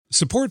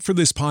Support for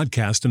this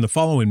podcast and the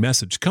following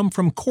message come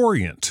from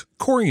Corient.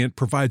 Corient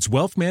provides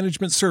wealth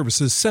management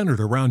services centered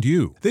around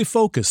you. They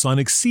focus on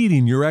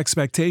exceeding your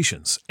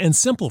expectations and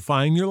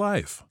simplifying your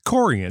life.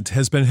 Corient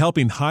has been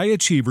helping high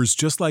achievers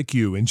just like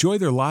you enjoy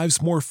their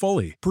lives more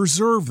fully,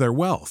 preserve their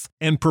wealth,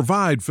 and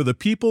provide for the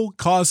people,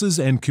 causes,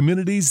 and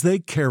communities they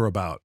care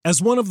about. As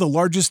one of the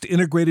largest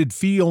integrated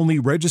fee-only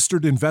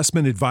registered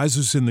investment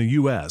advisors in the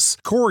U.S.,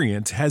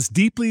 Corient has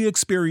deeply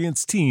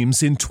experienced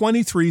teams in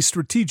 23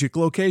 strategic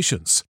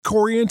locations.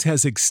 Corient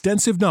has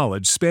extensive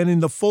knowledge spanning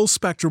the full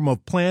spectrum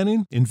of planning,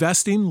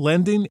 investing,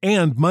 lending,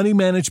 and money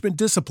management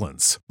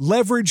disciplines.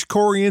 Leverage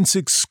Corient's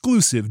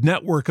exclusive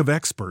network of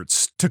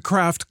experts to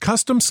craft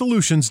custom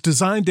solutions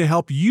designed to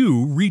help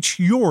you reach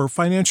your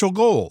financial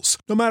goals,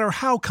 no matter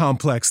how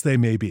complex they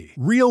may be.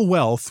 Real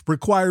wealth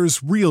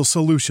requires real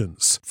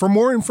solutions. For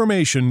more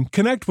information,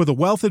 connect with a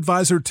wealth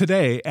advisor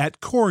today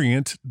at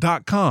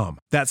Corient.com.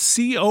 That's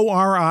Corient.com.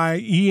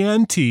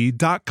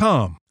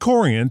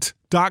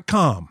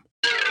 Corient.com.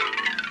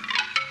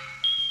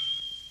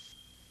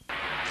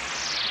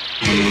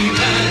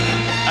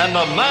 And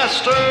the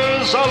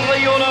masters of the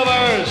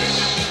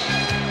universe.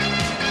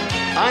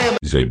 I am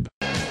Zabe,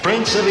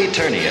 Prince of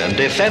Eternia and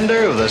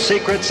defender of the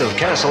secrets of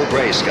Castle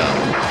Grayskull.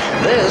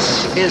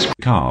 This is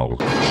Carl,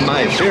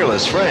 my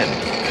fearless friend.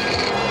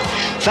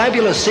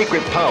 Fabulous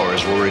secret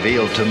powers were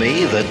revealed to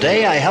me the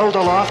day I held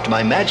aloft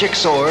my magic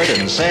sword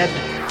and said,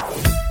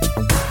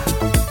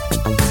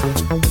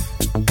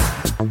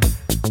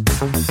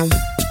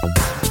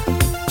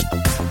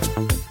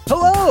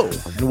 Hello,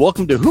 and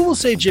welcome to Who Will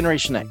Save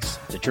Generation X,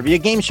 the trivia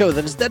game show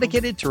that is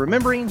dedicated to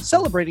remembering,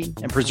 celebrating,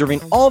 and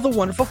preserving all the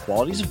wonderful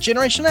qualities of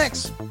Generation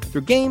X through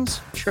games,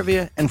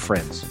 trivia, and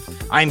friends.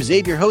 I'm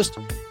Zabe, your host,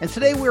 and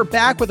today we're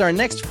back with our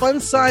next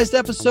fun-sized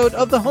episode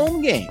of The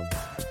Home Game.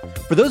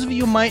 For those of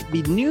you who might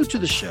be new to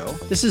the show,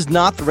 this is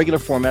not the regular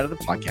format of the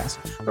podcast,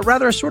 but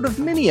rather a sort of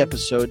mini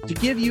episode to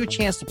give you a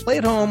chance to play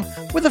at home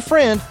with a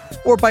friend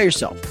or by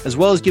yourself, as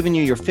well as giving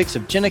you your fix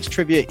of Gen X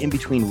trivia in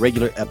between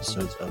regular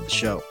episodes of the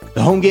show.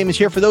 The Home Game is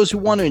here for those who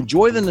want to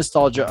enjoy the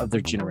nostalgia of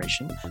their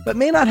generation, but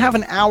may not have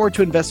an hour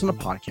to invest in a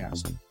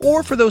podcast,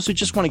 or for those who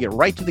just want to get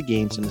right to the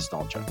games and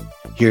nostalgia.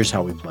 Here's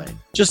how we play.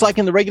 Just like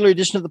in the regular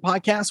edition of the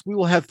podcast, we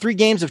will have 3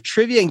 games of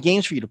trivia and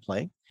games for you to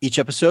play. Each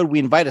episode, we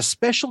invite a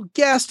special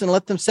guest and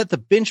let them set the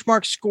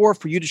benchmark score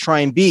for you to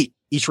try and beat.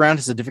 Each round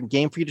has a different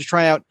game for you to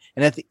try out.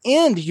 And at the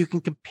end, you can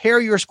compare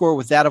your score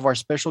with that of our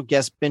special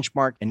guest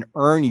benchmark and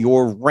earn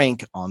your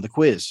rank on the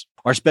quiz.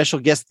 Our special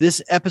guest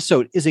this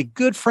episode is a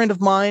good friend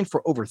of mine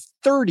for over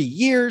 30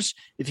 years,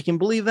 if you can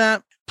believe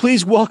that.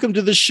 Please welcome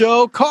to the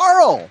show,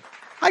 Carl.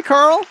 Hi,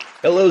 Carl.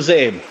 Hello,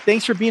 Zabe.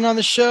 Thanks for being on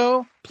the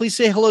show. Please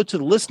say hello to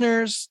the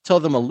listeners. Tell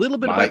them a little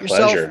bit about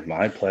yourself.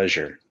 My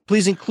pleasure.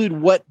 Please include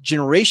what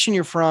generation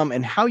you're from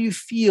and how you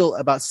feel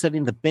about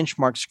setting the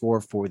benchmark score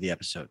for the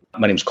episode.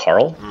 My name's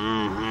Carl.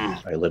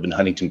 I live in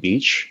Huntington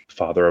Beach,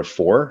 father of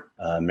 4,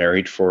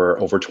 married for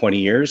over 20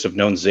 years. I've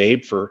known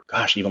Zabe for,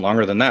 even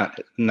longer than that.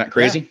 Isn't that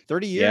crazy? Yeah,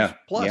 30 years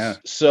plus. Yeah.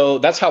 So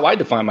that's how I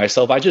define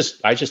myself. I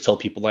just tell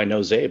people I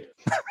know Zabe.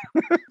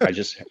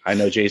 I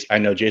know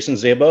Jason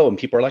Zabo, and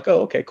people are like,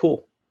 oh, okay,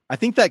 cool. I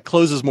think that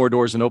closes more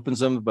doors than opens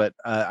them, but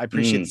I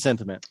appreciate the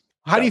sentiment.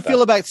 How do you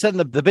feel about setting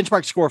the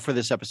benchmark score for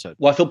this episode?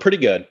 Well, I feel pretty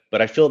good,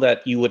 but I feel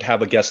that you would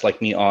have a guest like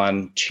me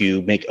on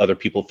to make other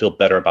people feel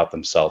better about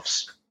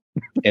themselves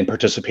in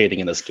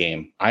participating in this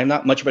game. I'm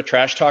not much of a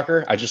trash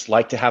talker. I just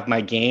like to have my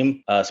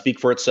game speak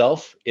for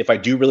itself. If I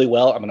do really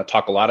well, I'm going to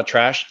talk a lot of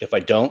trash. If I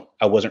don't,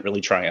 I wasn't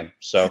really trying.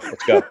 So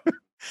let's go.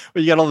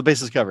 Well, you got all the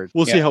bases covered.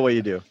 We'll see how well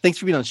you do. Thanks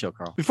for being on the show,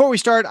 Carl. Before we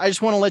start, I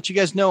just want to let you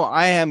guys know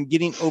I am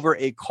getting over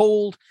a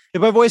cold.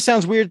 If my voice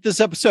sounds weird this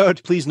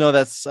episode, please know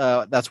that's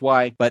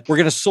why. But we're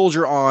going to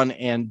soldier on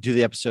and do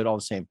the episode all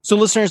the same. So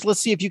listeners, let's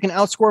see if you can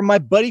outscore my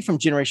buddy from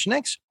Generation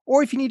X,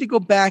 or if you need to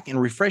go back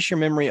and refresh your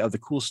memory of the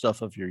cool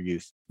stuff of your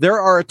youth. There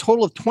are a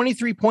total of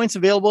 23 points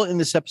available in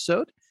this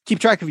episode. Keep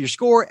track of your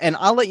score, and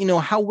I'll let you know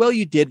how well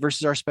you did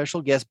versus our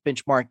special guest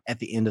benchmark at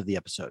the end of the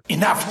episode.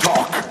 enough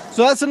talk.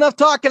 So that's enough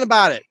talking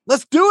about it.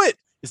 Let's do it.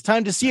 It's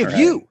time to see if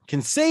you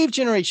can save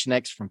Generation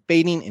X from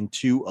fading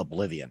into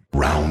oblivion.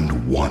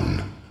 Round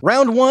 1.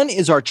 Round 1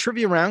 is our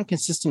trivia round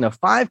consisting of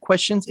 5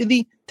 questions in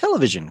the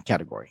television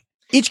category.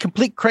 Each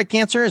complete correct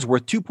answer is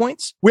worth 2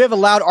 points. We have a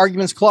loud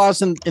arguments clause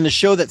in the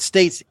show that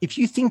states, if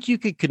you think you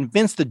could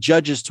convince the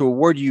judges to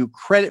award you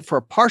credit for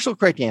a partial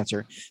correct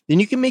answer, then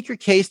you can make your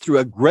case through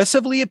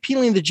aggressively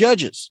appealing the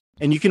judges.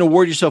 And you can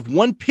award yourself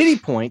 1 pity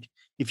point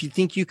if you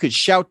think you could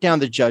shout down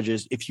the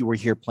judges if you were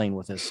here playing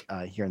with us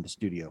here in the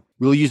studio.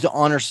 We'll use the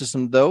honor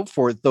system, though,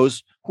 for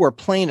those who are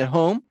playing at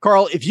home.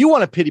 Carl, if you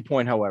want a pity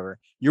point, however,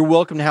 you're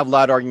welcome to have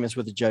loud arguments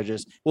with the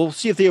judges. We'll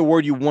see if they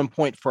award you 1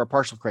 point for a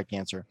partial correct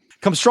answer.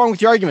 Come strong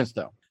with your arguments,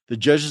 though. The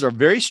judges are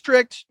very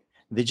strict.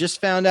 They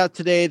just found out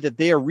today that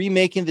they are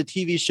remaking the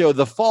TV show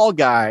The Fall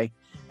Guy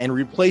and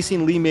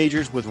replacing Lee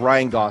Majors with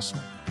Ryan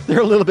Gosling.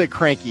 They're a little bit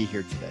cranky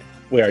here today.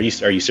 Wait, are you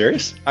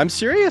serious? I'm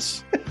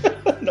serious.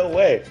 No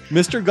way.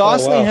 Mr.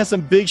 Gosling wow. has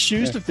some big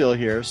shoes to fill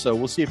here, so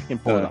we'll see if he can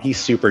pull it off. He's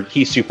super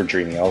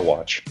dreamy. I'll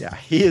watch. Yeah,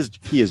 he is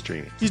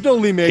dreamy. He's no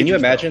Lee Majors. Can you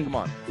imagine? Come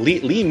on.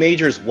 Lee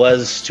Majors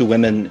was to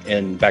women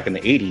back in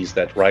the 80s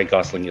that Ryan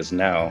Gosling is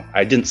now.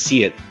 I didn't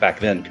see it back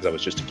then because I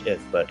was just a kid,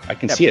 but I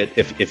can see it.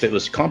 If it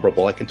was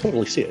comparable, I can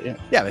totally see it.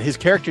 Yeah, but his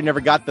character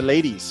never got the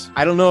ladies.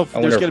 I don't know if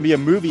there's going to be a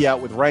movie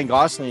out with Ryan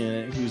Gosling in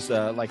it who's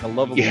like a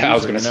lovable loser, I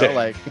was going to say.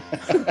 Like,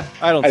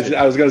 I don't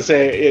I was going to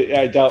say,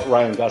 I doubt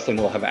Ryan Gosling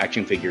will have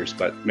action figures,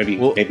 but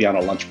maybe on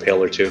a lunch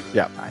pail or two.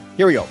 Yeah.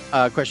 Here we go.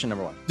 Question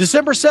number 1.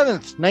 December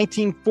 7th,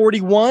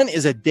 1941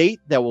 is a date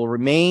that will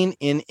remain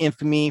in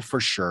infamy for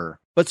sure.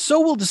 But so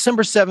will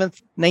December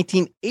 7th,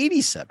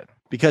 1987,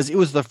 because it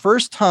was the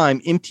first time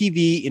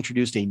MTV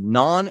introduced a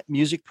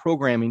non-music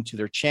programming to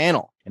their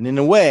channel. And in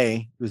a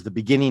way, it was the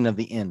beginning of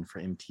the end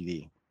for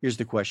MTV. Here's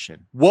the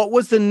question. What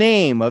was the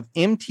name of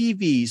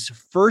MTV's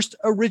first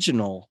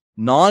original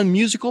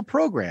non-musical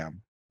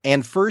program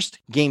and first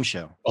game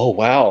show? Oh,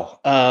 wow.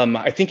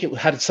 I think it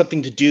had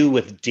something to do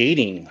with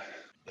dating.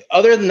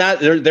 Other than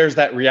that, there's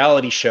that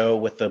reality show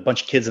with a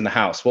bunch of kids in the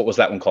house. What was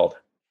that one called?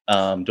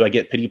 Do I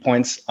get pity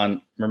points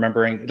on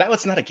remembering? That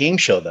was not a game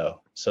show, though.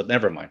 So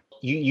never mind.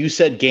 You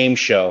said game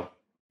show.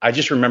 I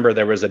just remember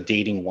there was a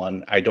dating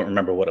one. I don't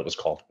remember what it was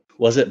called.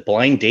 Was it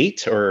Blind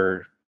Date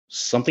or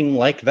something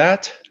like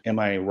that? Am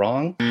I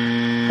wrong?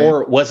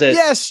 Or was it?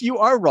 Yes, you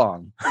are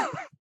wrong.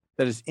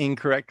 That is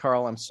incorrect,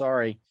 Carl. I'm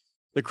sorry.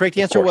 The correct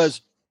answer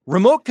was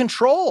Remote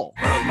Control.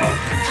 Remote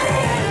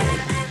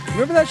Control.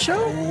 Remember that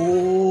show?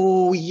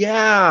 Oh,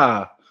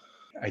 yeah.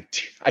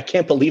 I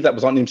can't believe that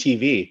was on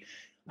MTV.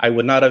 I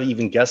would not have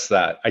even guessed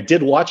that. I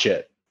did watch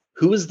it.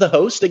 Who is the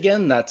host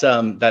again?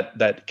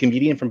 That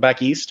comedian from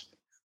back east?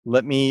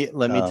 Let me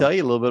tell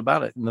you a little bit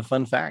about it. And the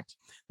fun fact.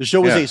 The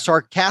show was a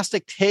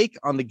sarcastic take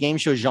on the game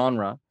show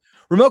genre.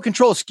 Remote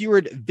Control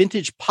skewered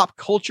vintage pop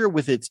culture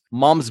with its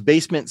mom's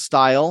basement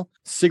style,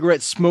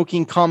 cigarette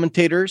smoking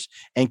commentators,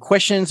 and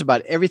questions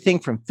about everything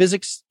from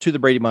physics to the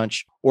Brady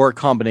Bunch, or a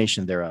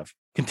combination thereof.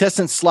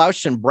 Contestants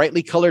slouched in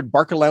brightly colored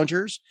Barker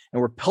loungers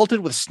and were pelted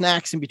with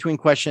snacks in between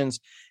questions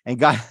and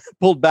got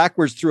pulled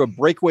backwards through a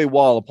breakaway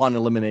wall upon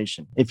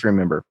elimination, if you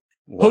remember.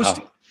 Wow.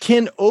 Host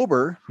Ken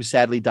Ober, who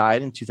sadly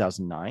died in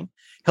 2009,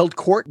 held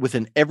court with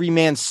an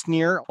everyman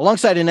sneer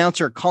alongside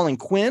announcer Colin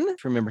Quinn,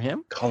 if you remember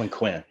him. Colin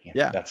Quinn.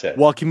 Yeah, that's it.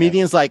 While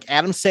comedians like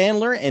Adam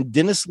Sandler and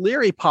Dennis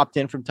Leary popped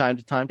in from time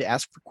to time to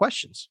ask for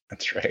questions.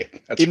 That's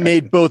right. It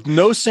made both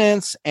no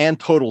sense and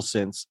total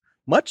sense,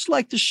 much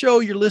like the show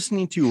you're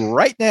listening to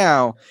right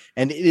now,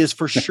 and it is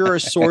for sure a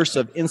source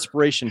of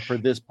inspiration for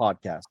this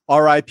podcast.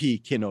 R.I.P.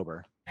 Ken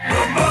Ober.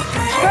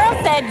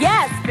 Girl said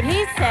yes, but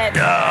he said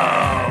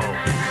no.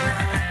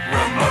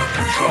 Remote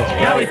Control.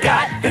 Now he's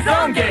got his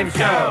own game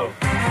show.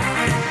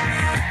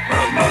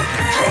 Remote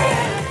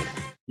Control.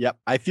 Yep,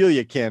 I feel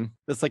you, Ken.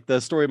 That's like the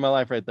story of my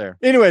life right there.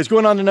 Anyways,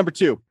 going on to number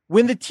 2.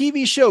 When the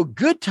TV show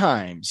Good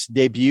Times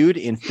debuted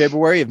in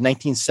February of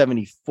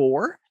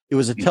 1974, it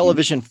was a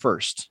television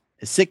first,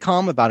 a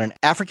sitcom about an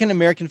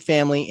African-American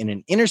family in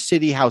an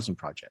inner-city housing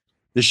project.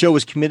 The show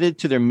was committed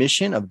to their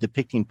mission of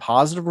depicting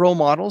positive role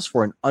models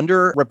for an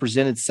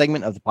underrepresented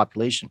segment of the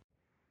population.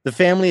 The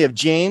family of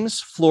James,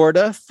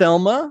 Florida,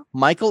 Thelma,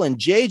 Michael, and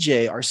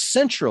JJ are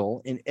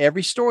central in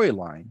every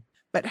storyline.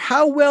 But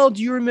how well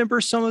do you remember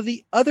some of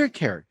the other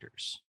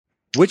characters?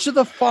 Which of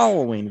the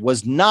following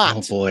was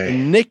not the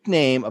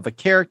nickname of a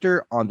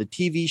character on the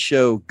TV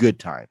show Good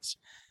Times?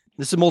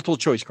 This is multiple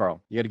choice,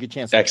 Carl. You got a good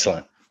chance.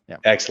 Excellent. Yeah.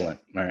 Excellent.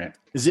 All right.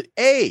 Is it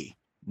A,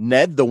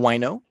 Ned the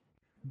Wino?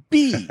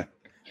 B,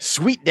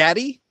 Sweet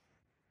Daddy?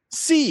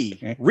 C,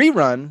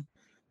 Rerun?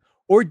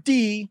 Or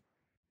D,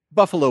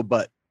 Buffalo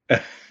Butt?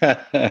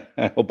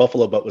 Well,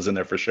 Buffalo Butt was in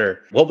there for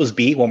sure. What was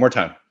B? One more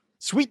time.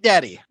 Sweet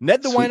Daddy,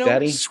 Ned the Sweet Wino,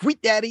 Daddy?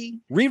 Sweet Daddy,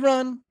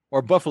 Rerun,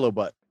 or Buffalo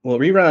Butt? Well,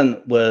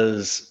 Rerun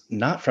was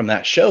not from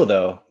that show,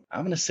 though.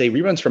 I'm going to say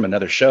Rerun's from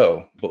another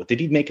show. But did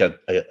he make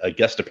a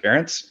guest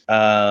appearance?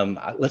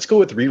 Let's go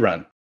with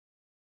Rerun.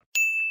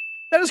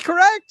 That is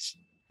correct.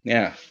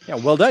 Yeah. Yeah,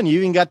 well done. You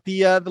even got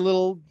the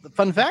little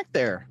fun fact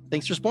there.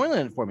 Thanks for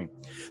spoiling it for me.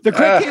 The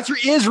correct answer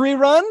is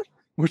Rerun,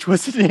 which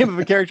was the name of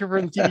a character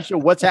from the TV show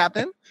What's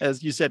Happened,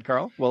 as you said,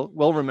 Carl.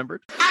 Well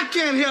remembered. I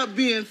can't help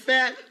being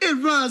fat.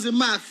 It runs in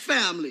my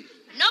family.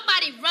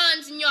 Nobody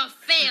runs in your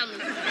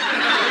family.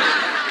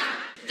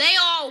 They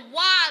all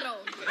waddle.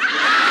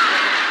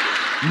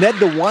 Ned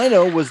the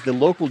Wino was the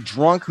local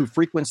drunk who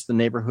frequents the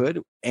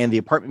neighborhood and the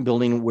apartment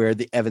building where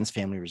the Evans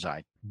family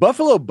reside.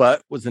 Buffalo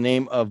Butt was the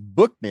name of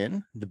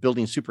Bookman, the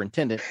building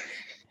superintendent.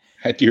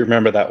 I do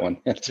remember that one.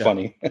 It's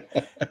funny.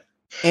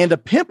 And a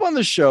pimp on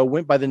the show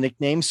went by the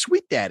nickname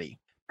Sweet Daddy.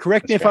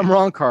 Correct me if I'm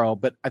wrong, Carl,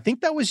 but I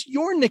think that was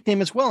your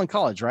nickname as well in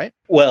college, right?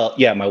 Well,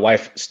 yeah, my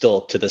wife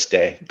still to this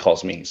day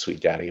calls me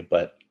Sweet Daddy,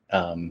 but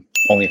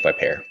only if I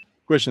pay her.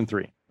 Question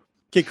 3.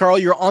 Okay, Carl,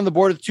 you're on the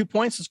board with 2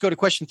 points. Let's go to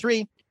question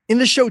 3. In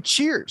the show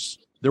Cheers,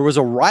 there was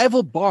a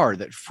rival bar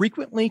that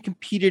frequently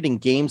competed in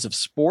games of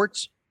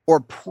sports or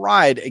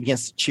pride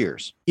against the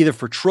Cheers, either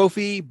for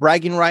trophy,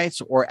 bragging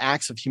rights, or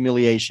acts of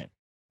humiliation.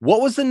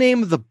 What was the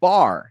name of the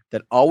bar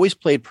that always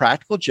played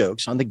practical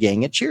jokes on the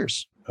gang at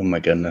Cheers? Oh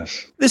my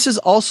goodness. This is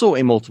also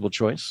a multiple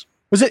choice.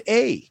 Was it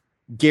A,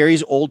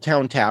 Gary's Old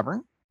Town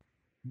Tavern?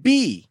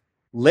 B,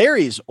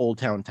 Larry's Old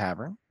Town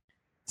Tavern?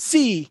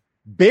 C,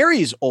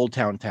 Barry's Old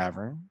Town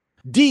Tavern?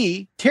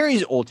 D,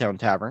 Terry's Old Town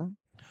Tavern?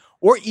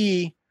 Or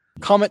E,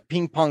 Comet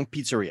Ping Pong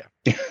Pizzeria?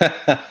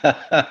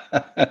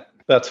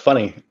 That's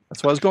funny.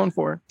 That's what I was going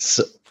for.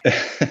 So,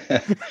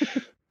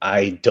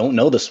 I don't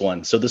know this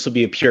one. So this would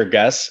be a pure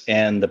guess.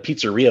 And the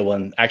pizzeria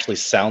one actually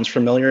sounds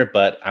familiar,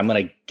 but I'm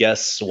going to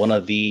guess one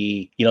of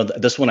the,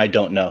 this one I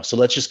don't know. So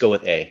let's just go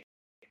with A.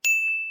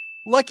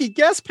 Lucky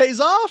guess pays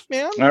off,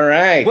 man. All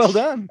right. Well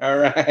done. All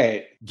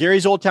right.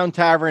 Gary's Old Town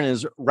Tavern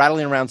is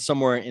rattling around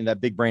somewhere in that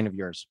big brain of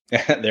yours.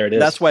 There it is.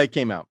 That's why it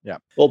came out. Yeah.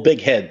 Well,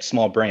 big head,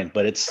 small brain,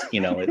 but it's,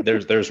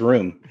 there's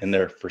room in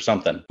there for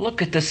something.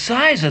 Look at the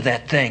size of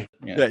that thing.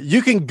 Yeah.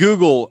 You can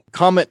Google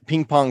Comet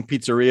Ping Pong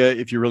Pizzeria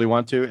if you really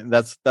want to. And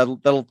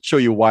that'll show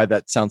you why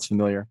that sounds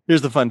familiar.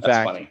 Here's the fun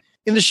fact. Funny.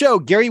 In the show,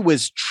 Gary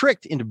was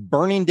tricked into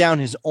burning down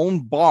his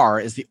own bar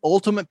as the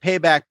ultimate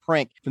payback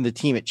prank from the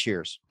team at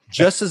Cheers.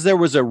 Just as there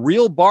was a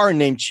real bar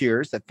named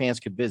Cheers that fans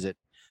could visit,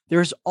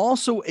 there's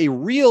also a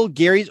real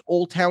Gary's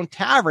Old Town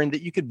Tavern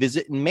that you could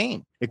visit in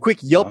Maine. A quick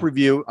Yelp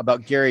review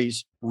about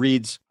Gary's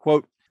reads,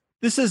 quote,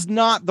 "This is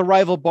not the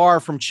rival bar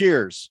from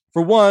Cheers.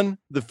 For one,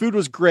 the food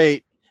was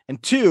great.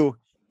 And two,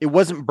 it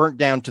wasn't burnt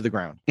down to the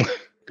ground."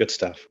 Good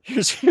stuff.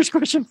 Here's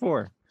question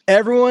 4.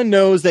 Everyone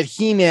knows that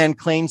He-Man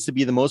claims to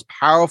be the most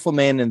powerful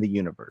man in the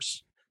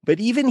universe,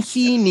 but even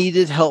he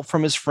needed help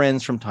from his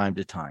friends from time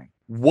to time.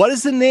 What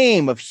is the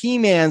name of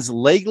He-Man's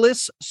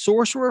legless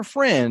sorcerer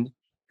friend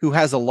who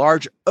has a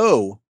large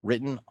O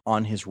written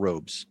on his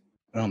robes?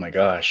 Oh my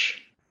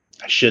gosh.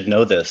 I should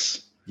know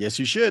this. Yes,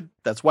 you should.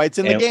 That's why it's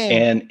in the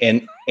game.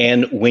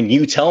 And when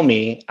you tell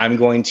me, I'm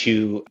going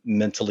to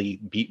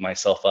mentally beat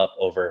myself up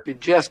over. You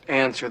just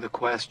answer the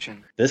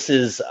question. This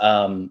is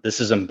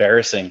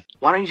embarrassing.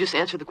 Why don't you just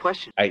answer the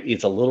question?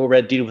 It's a little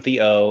red dude with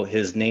the O.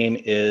 His name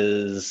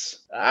is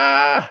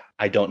I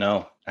don't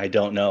know.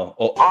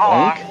 Oh,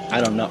 Onk? I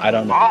don't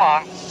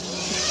know.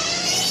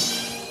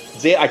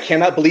 Zay, I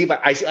cannot believe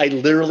I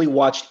literally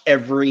watched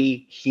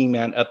every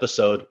He-Man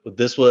episode.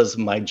 This was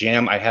my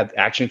jam. I had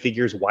action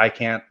figures. Why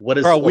can't? What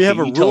is? Carl, we have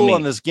a rule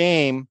on this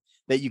game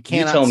that you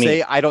cannot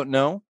say I don't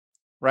know.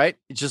 Right?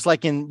 It's just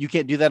like you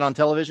can't do that on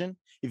television.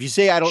 If you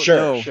say I don't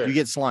know, you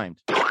get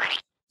slimed.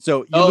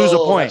 So you lose a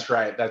point.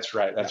 That's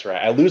right.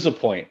 I lose a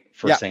point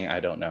for saying I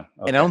don't know.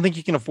 Okay. And I don't think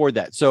you can afford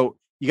that. So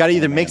you got to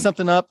either make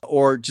something up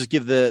or just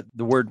give the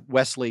word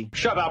Wesley.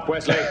 Shut up,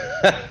 Wesley.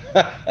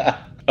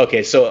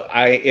 Okay, so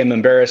I am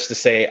embarrassed to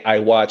say I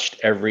watched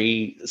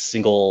every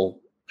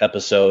single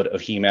episode of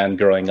He-Man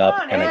growing up,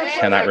 and I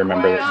cannot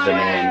remember the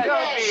name.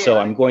 So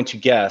I'm going to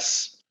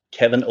guess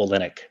Kevin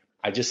Olynyk.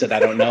 I just said I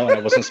don't know, and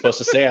I wasn't supposed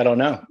to say I don't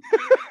know.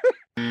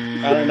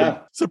 I don't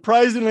know.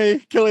 Surprisingly,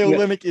 Kelly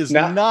Olynyk is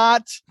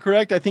not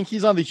correct. I think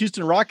he's on the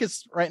Houston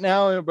Rockets right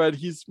now, but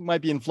he's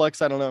might be in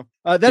flux. I don't know.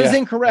 That is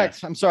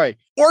incorrect. Yeah. I'm sorry.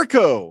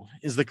 Orko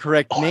is the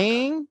correct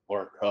name.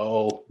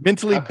 Orko.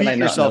 Mentally beat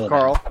yourself,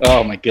 Carl.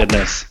 Oh, my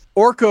goodness.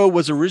 Orko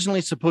was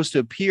originally supposed to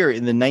appear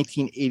in the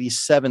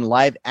 1987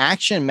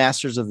 live-action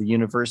Masters of the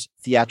Universe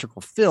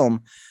theatrical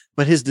film,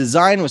 but his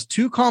design was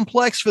too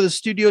complex for the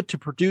studio to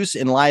produce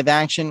in live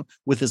action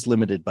with his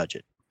limited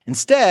budget.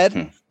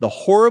 Instead, the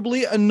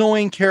horribly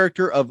annoying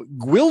character of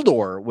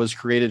Gwildor was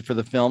created for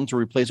the film to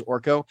replace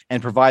Orko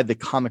and provide the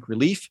comic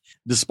relief,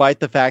 despite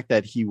the fact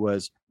that he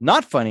was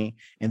not funny,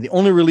 and the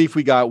only relief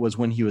we got was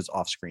when he was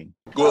off screen.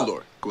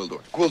 Gwildor.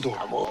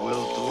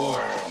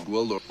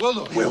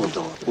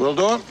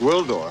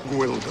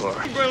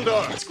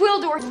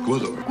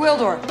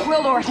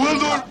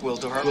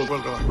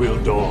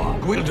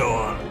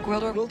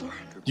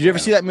 Did you ever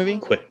see that movie?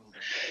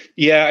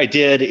 Yeah, I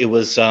did. It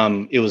was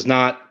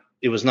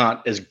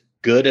not as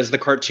good as the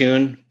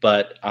cartoon,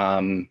 but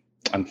I'm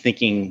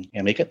thinking,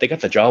 they got the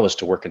Jawas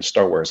to work in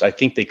Star Wars. I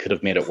think they could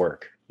have made it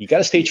work. You got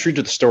to stay true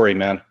to the story,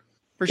 man.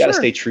 You got to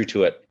stay true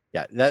to it.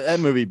 Yeah, that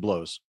movie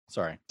blows.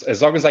 Sorry.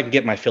 As long as I can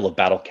get my fill of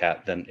Battle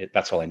Cat, then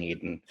that's all I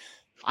need. And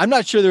I'm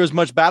not sure there was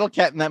much Battle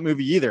Cat in that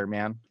movie either,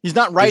 man. He's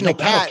not riding a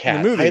cat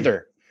in the movie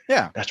either.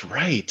 Yeah, that's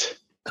right.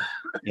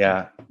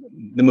 Yeah,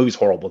 the movie's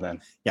horrible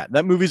then. Yeah,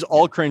 that movie's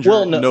all cringe.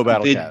 Well, no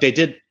Battle Cat. They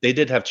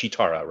did have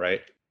Cheetara,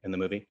 right, in the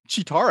movie.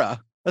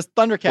 Cheetara? That's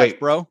Thundercats,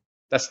 bro.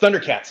 That's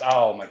Thundercats.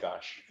 Oh my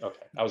gosh.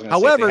 Okay, I was going to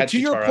say. However, to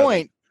your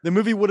point, the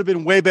movie would have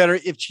been way better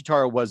if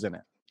Cheetara was in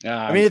it.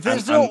 I mean, if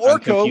there's no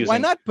Orko, why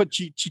not put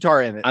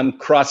Cheetara in it? I'm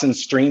crossing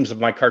streams of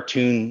my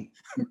cartoon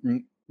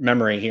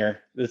memory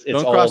here. It's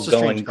all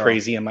going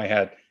crazy in my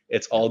head.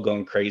 It's all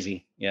going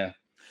crazy. Yeah.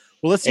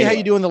 Well, let's see how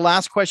you do in the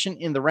last question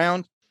in the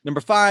round. Number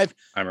 5.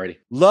 I'm ready.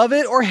 Love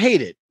it or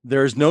hate it,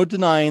 there is no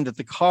denying that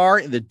the car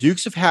in the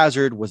Dukes of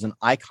Hazzard was an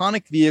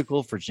iconic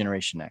vehicle for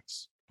Generation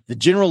X. The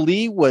General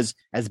Lee was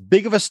as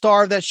big of a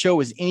star of that show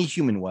as any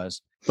human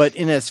was, but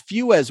in as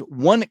few as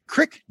one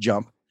crick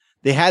jump,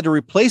 they had to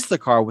replace the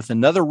car with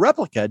another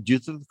replica due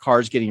to the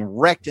cars getting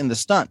wrecked in the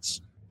stunts.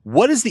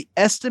 What is the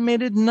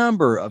estimated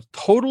number of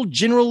total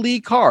General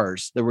Lee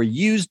cars that were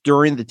used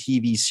during the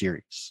TV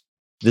series?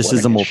 This What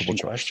is an a multiple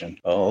interesting choice.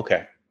 question. Oh,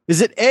 okay.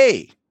 Is it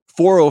A,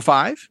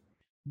 405,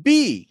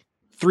 B,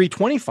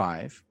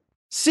 325,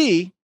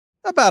 C,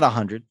 about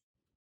 100,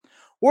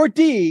 or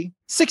D,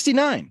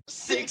 69?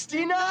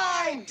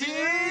 69,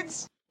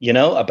 dudes! You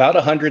know, about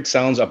 100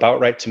 sounds about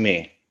right to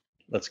me.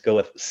 Let's go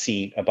with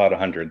C, about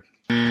 100.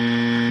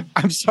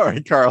 I'm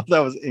sorry, Carl, that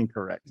was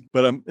incorrect.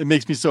 But it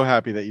makes me so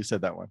happy that you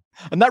said that one.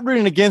 I'm not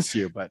rooting against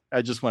you, but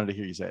I just wanted to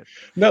hear you say it.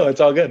 No,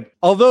 it's all good.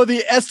 Although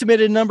the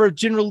estimated number of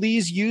General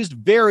Lees used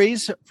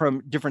varies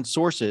from different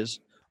sources,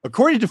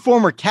 according to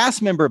former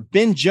cast member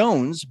Ben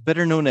Jones,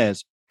 better known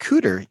as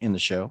Cooter in the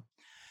show,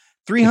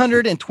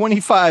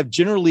 325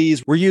 General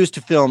Lees were used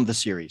to film the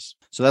series.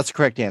 So that's the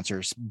correct answer.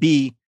 It's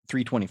B,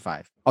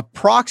 325.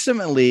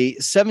 Approximately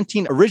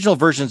 17 original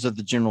versions of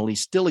the General Lee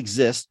still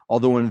exist,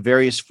 although in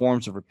various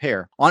forms of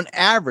repair. On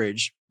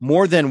average,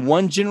 more than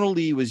one General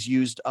Lee was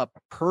used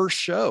up per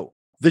show.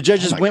 The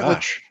judges went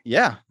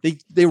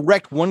with, they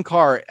wrecked one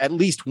car at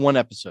least one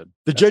episode.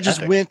 The judges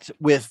went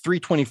with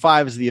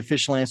 325 as the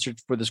official answer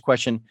for this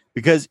question,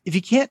 because if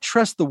you can't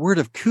trust the word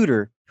of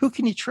Cooter, who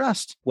can you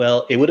trust?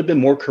 Well, it would have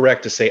been more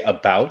correct to say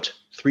about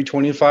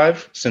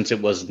 325 since it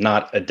was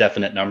not a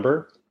definite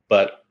number,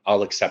 but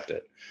I'll accept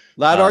it.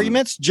 Loud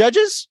arguments,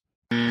 judges?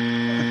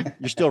 You're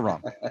still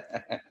wrong.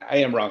 I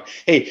am wrong.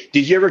 Hey,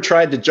 did you ever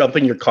try to jump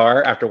in your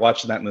car after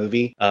watching that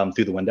movie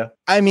through the window?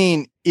 I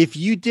mean, if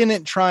you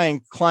didn't try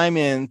and climb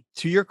in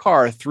to your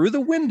car through the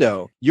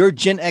window, your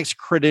Gen X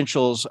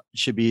credentials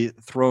should be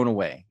thrown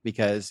away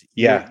because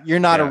you're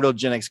not a real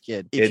Gen X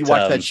kid if you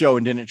watched that show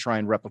and didn't try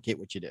and replicate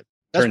what you did.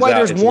 That's why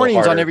there's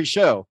warnings on every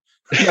show.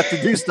 You have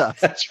to do stuff.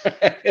 That's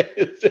right.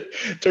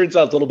 Turns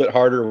out it's a little bit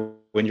harder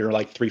when you're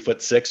like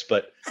 3'6",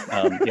 but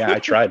I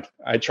tried.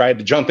 I tried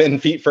to jump in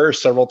feet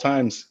first several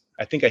times.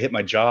 I think I hit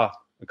my jaw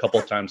a couple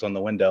of times on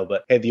the window,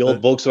 but hey, the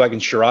old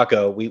Volkswagen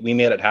Scirocco, we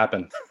made it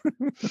happen.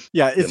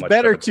 Yeah, it's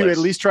better to at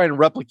least try and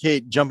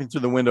replicate jumping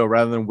through the window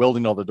rather than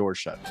welding all the doors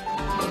shut.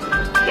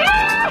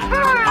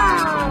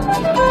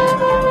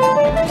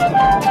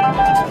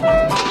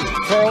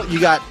 Carl,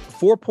 you got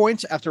 4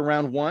 points after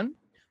round one.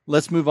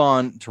 Let's move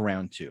on to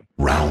round two.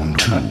 Round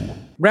two.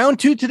 Round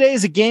two today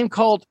is a game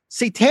called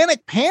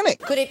Satanic Panic.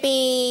 Could it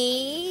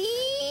be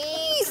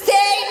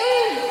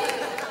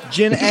Satan?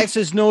 Gen X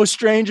is no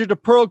stranger to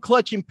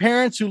pearl-clutching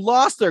parents who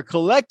lost their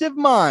collective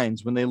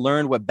minds when they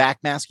learned what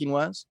backmasking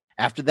was.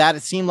 After that,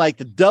 it seemed like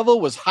the devil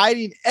was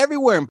hiding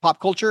everywhere in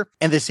pop culture,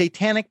 and the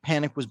Satanic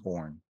Panic was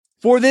born.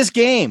 For this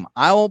game,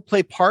 I will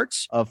play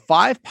parts of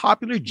 5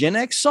 popular Gen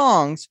X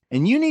songs,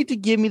 and you need to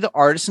give me the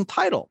artist and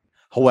title.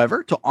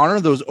 However, to honor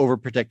those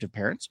overprotective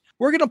parents,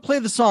 we're going to play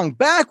the song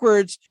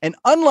backwards, and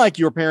unlike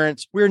your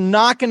parents, we're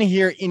not going to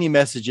hear any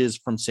messages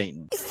from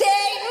Satan.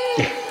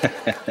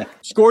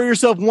 Score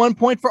yourself 1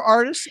 point for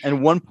artist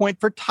and 1 point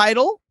for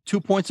title. 2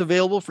 points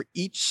available for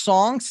each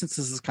song, since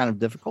this is kind of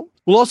difficult.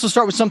 We'll also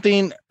start with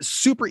something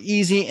super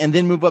easy and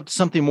then move up to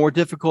something more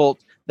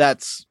difficult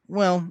that's,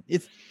 well,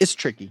 it's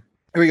tricky.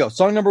 Here we go.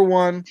 Song number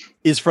 1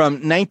 is from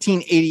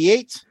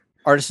 1988.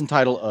 Artist and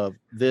title of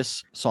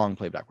this song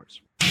played backwards.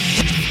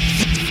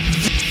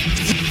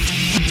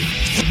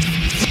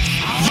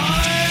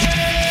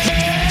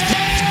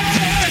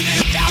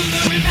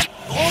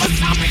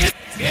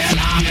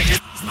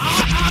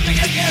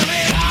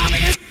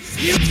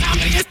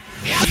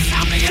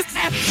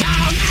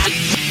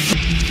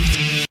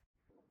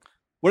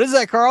 What is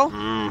that, Carl?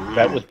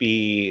 That would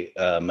be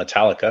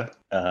Metallica.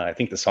 I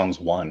think the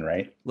song's One,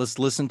 right? Let's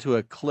listen to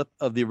a clip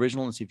of the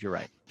original and see if you're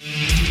right. Taking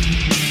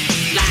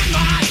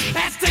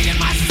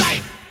my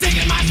sight,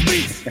 taking my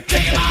speech,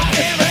 taking my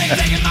hearing,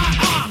 taking my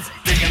arms,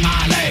 taking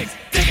my legs,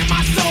 taking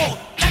my soul,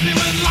 let me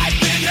with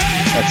life in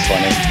there. That's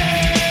funny.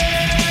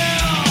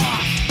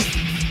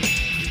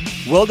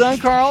 Well done,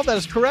 Carl. That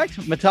is correct.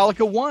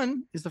 Metallica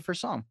 1 is the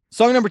first song.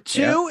 Song number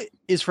 2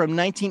 is from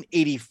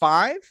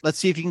 1985. Let's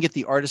see if you can get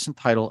the artist and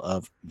title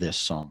of this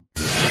song.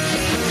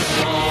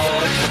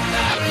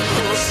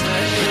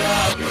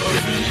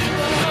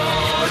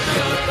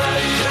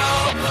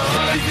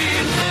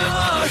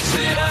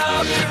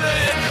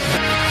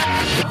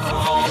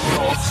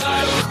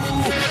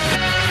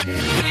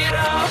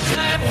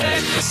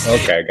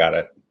 Okay, I got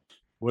it.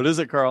 What is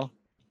it, Carl?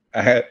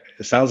 It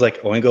sounds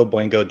like Oingo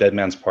Boingo Dead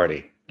Man's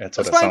Party. That's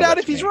what Let's find out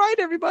if he's right,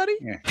 everybody.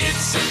 Yeah.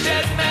 It's a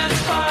dead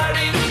man's party.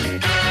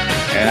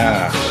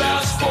 Yeah.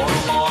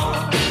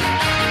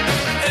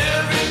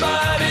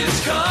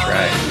 Everybody's coming.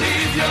 Right.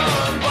 Leave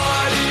your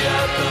body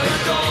at the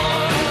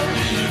door.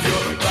 Leave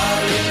your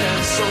body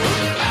and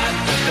soul at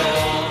the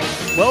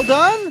door. Well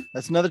done.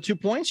 That's another 2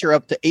 points. You're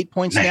up to 8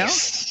 points now.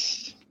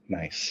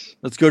 Nice.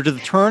 Let's go to the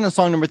turn on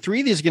song number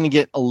 3. These are going to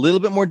get a little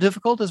bit more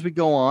difficult as we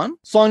go on.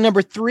 Song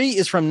number 3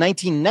 is from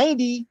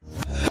 1990.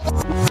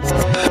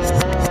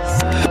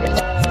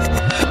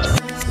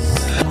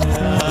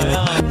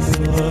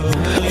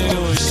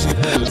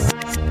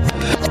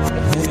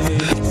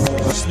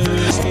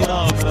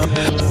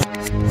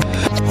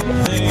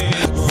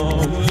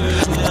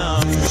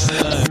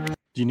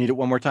 Do Do you need it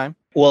one more time?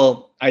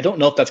 Well, I don't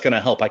know if that's going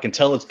to help. I can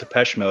tell it's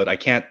Depeche Mode. I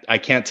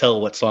can't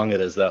tell what song it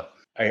is though.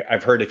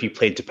 I've heard if you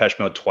played Depeche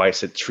Mode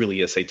twice, it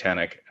truly is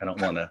satanic. I don't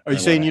want to. Are you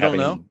saying you don't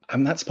know?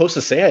 I'm not supposed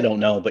to say I don't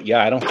know, but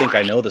yeah, I don't think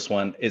I know this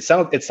one. It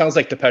sounds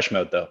like Depeche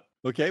Mode though.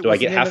 Okay. Do I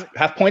get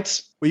half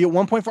points? Well, you get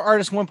 1 point for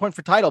artist, 1 point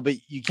for title, but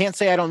you can't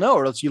say I don't know,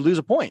 or else you lose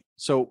a point.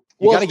 So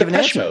you got to give an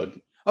answer.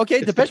 Mode.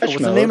 Okay, Depeche Mode.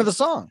 What's the name of the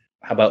song?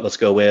 How about let's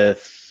go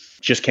with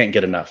Just Can't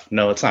Get Enough?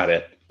 No, it's not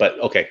it. But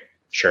okay,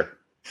 sure.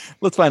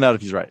 Let's find out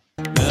if he's right.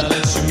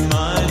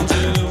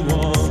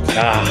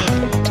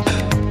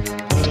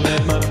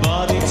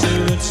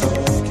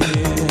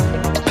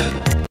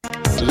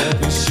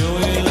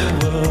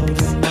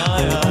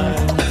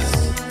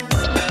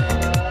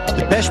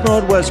 Depeche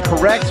Mode was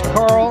correct,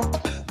 Carl,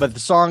 but the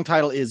song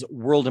title is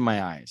World in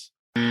My Eyes.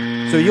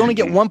 So you only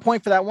get 1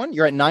 point for that one.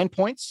 You're at 9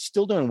 points,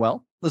 still doing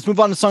well. Let's move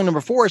on to song number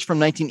 4. It's from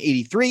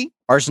 1983.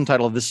 Arson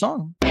title of this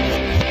song.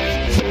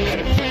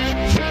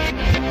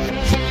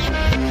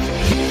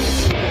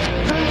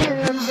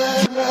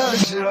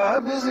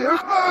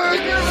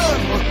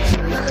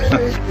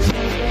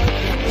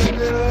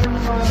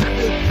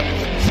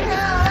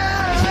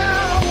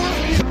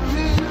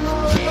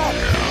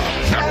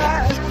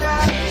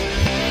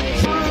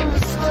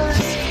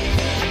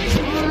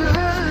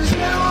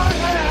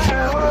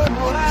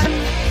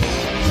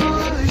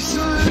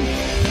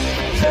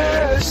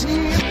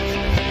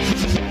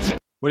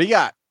 What do you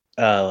got?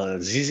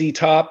 ZZ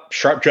Top,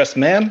 Sharp Dressed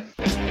Man.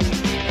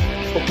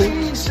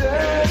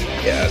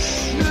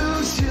 Yes.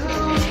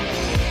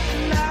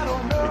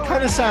 It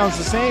kind of sounds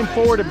the same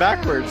forward and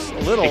backwards a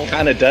little. It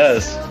kind of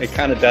does.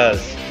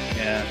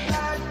 Yeah.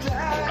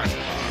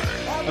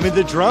 I mean,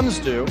 the drums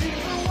do.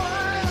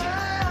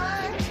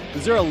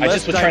 Is there a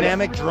less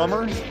dynamic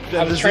drummer?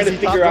 I was trying to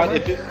figure out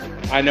if it...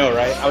 I know,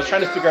 right? I was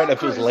trying to figure out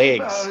if it was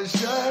legs.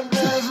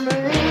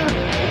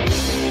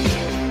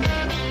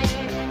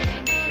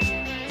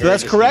 So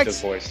that's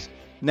correct.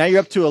 Now you're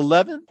up to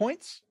 11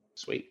 points.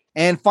 Sweet.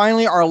 And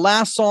finally, our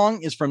last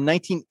song is from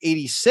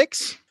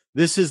 1986.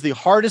 This is the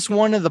hardest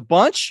one of the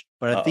bunch,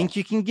 but I think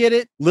you can get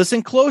it.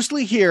 Listen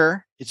closely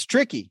here. It's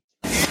tricky.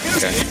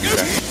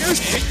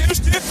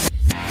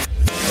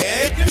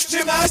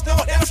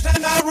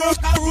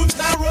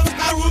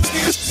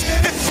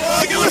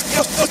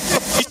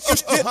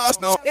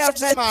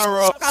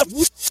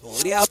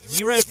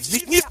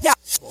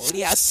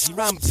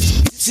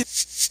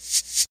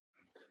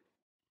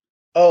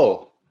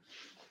 Oh,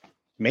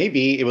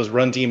 maybe it was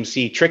Run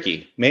DMC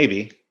Tricky.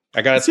 Maybe.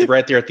 I got it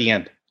right there at the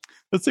end.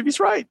 Let's see if he's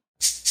right.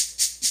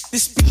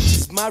 This speech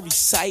is my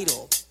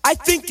recital. I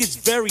think it's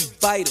very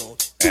vital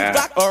to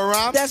rock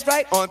around. That's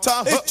right. On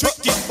time. It's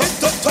tricky.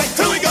 It's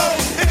here we go.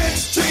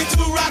 It's tricky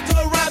to rock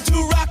around.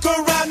 To rock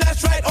around.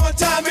 That's right. On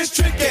time. It's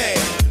tricky.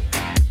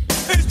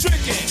 It's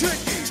tricky.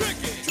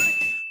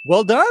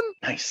 Well done.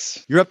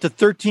 Nice. You're up to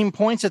 13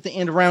 points at the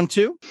end of round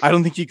 2. I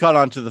don't think you caught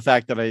on to the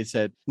fact that I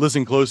said,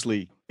 listen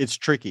closely. It's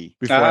tricky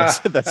before I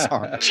said that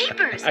song.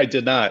 Cheapers. I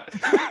did not.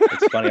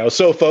 It's funny. I was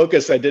so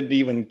focused, I didn't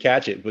even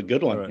catch it, but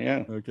good one. Right.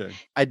 Yeah. Okay.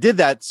 I did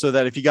that so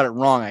that if you got it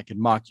wrong, I could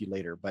mock you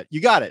later, but you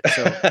got it.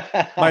 So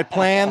my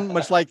plan,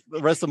 much like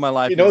the rest of my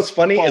life. You know what's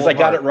funny is I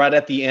got it right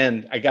at the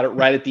end. I got it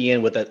right at the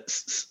end with that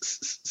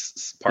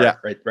part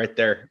right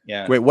there.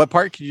 Yeah. Wait, what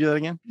part? Could you do that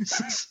again?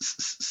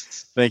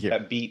 Thank you.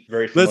 That beat,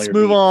 very familiar. Let's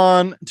move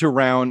on to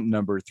round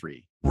number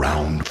 3.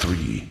 Round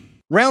 3.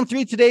 Round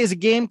 3 today is a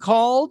game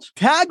called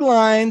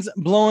Taglines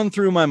Blowing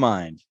Through My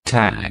Mind.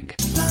 Tag.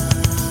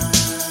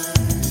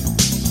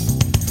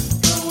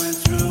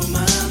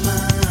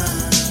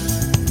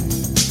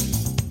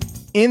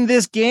 In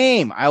this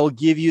game, I will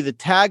give you the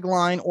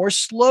tagline or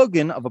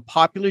slogan of a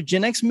popular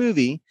Gen X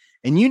movie,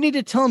 and you need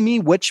to tell me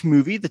which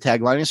movie the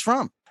tagline is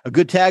from. A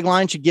good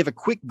tagline should give a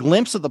quick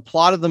glimpse of the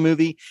plot of the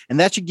movie, and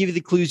that should give you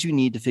the clues you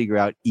need to figure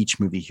out each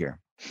movie here.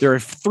 There are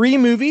 3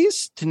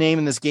 movies to name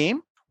in this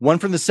game. One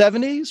from the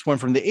 70s, one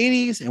from the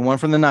 80s, and one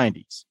from the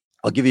 90s.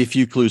 I'll give you a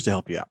few clues to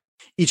help you out.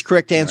 Each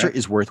correct answer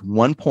is worth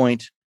 1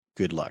 point.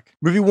 Good luck.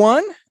 Movie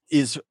 1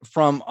 is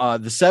from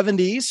the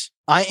 70s.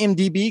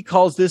 IMDb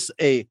calls this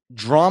a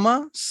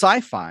drama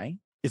sci-fi.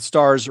 It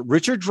stars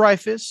Richard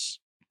Dreyfuss,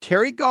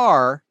 Terry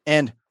Garr,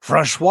 and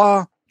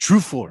Francois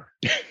Truffaut.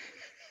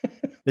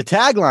 The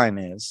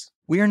tagline is,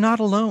 "We are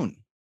not alone."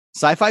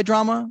 Sci-fi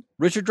drama,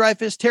 Richard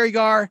Dreyfuss, Terry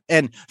Garr,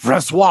 and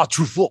Francois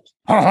Truffaut.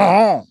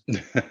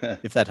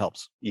 If that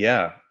helps.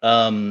 Yeah.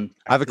 I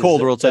have a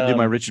cold, or else I'd do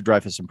my Richard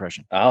Dreyfuss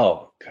impression.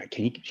 Oh,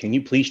 can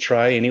you please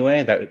try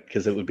anyway? That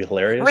because it would be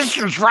hilarious.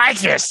 Richard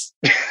Dreyfuss.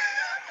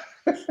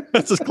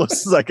 That's as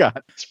close as I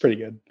got. It's pretty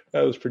good.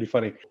 That was pretty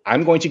funny.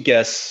 I'm going to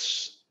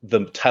guess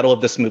the title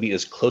of this movie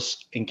is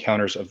Close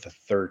Encounters of the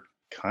Third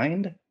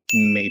Kind.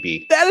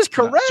 Maybe. That is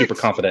correct.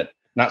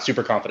 Not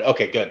super confident.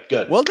 Okay,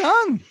 good. Well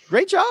done.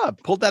 Great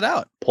job. Pulled it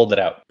out. Pulled it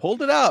up.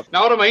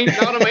 Know what I mean?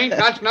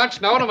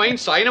 Nuts. Know what I mean?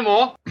 Say no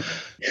more.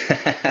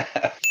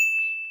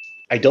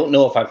 I don't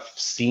know if I've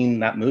seen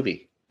that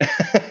movie.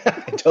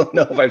 I don't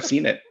know if I've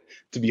seen it.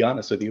 to be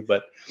honest with you,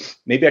 but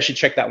maybe I should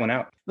check that one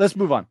out. Let's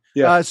move on.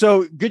 Yeah.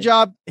 So good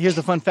job. Here's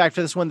the fun fact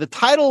for this one. The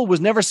title was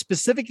never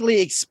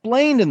specifically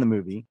explained in the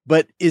movie,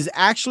 but is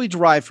actually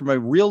derived from a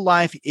real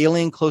life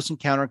alien close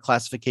encounter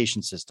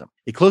classification system.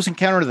 A close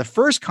encounter of the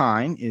first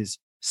kind is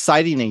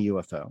sighting a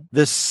UFO.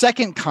 The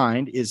second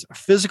kind is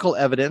physical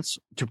evidence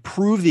to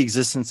prove the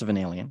existence of an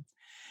alien.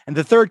 And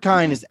the third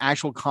kind is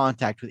actual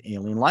contact with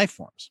alien life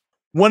forms.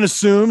 One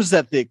assumes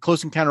that the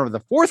close encounter of the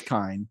fourth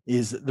kind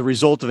is the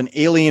result of an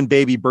alien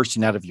baby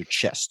bursting out of your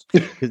chest.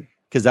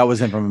 Because that was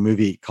from a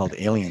movie called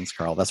Aliens,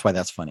 Carl. That's why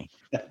that's funny.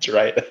 That's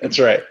right. That's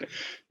right.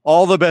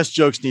 All the best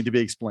jokes need to be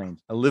explained.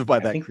 I live by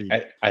that creed.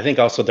 I think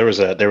also there was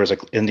a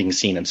ending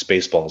scene in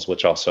Spaceballs,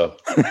 which also.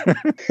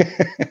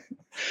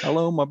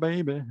 Hello, my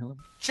baby. Hello.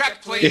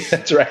 Check, please. Yeah,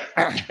 that's right.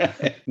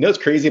 You know what's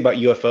crazy about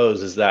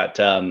UFOs is that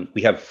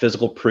we have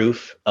physical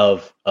proof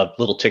of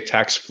little Tic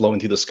Tacs flowing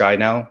through the sky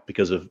now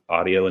because of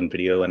audio and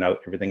video and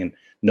everything, and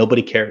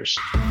nobody cares.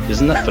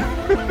 Isn't that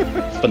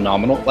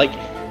phenomenal? Like,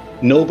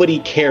 nobody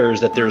cares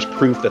that there's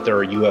proof that there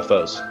are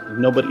UFOs.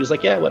 Nobody's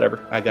like, yeah, whatever.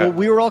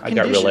 We were all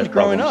conditioned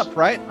growing up,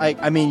 right?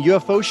 I mean,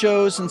 UFO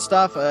shows and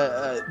stuff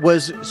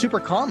was super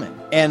common.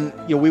 And,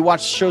 we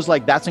watched shows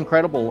like That's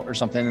Incredible or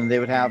something, and they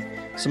would have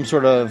some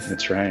sort of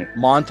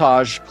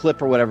montage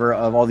clip or whatever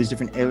of all these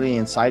different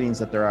alien sightings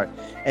that there are.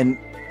 And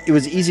it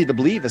was easy to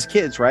believe as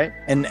kids, right?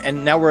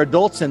 And now we're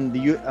adults, and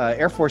the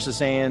Air Force is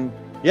saying,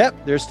 yep,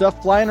 there's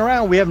stuff flying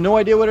around. We have no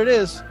idea what it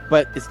is,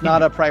 but it's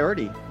not a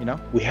priority,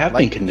 We have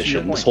been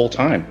conditioned this whole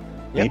time.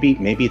 Yep.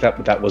 Maybe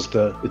that was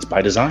it's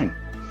by design.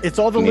 It's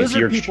all the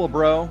lizard people,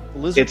 bro.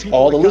 It's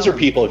all the lizard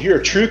people. If you're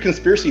a true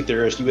conspiracy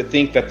theorist, you would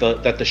think that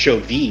the show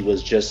V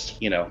was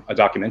just, a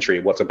documentary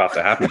of what's about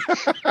to happen.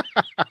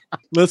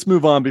 Let's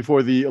move on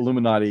before the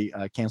Illuminati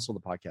cancel the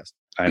podcast.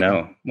 I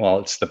know.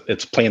 Well,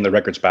 it's playing the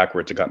records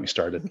backwards. It got me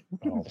started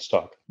on all this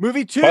talk.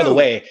 Movie 2. By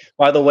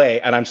the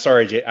way, and I'm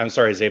sorry,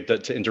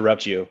 Zabe, to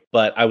interrupt you,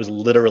 but I was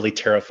literally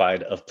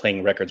terrified of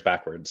playing records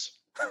backwards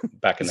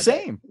back in the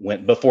day.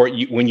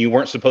 When you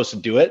weren't supposed to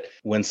do it.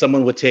 When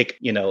someone would take,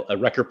 a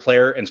record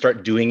player and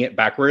start doing it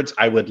backwards,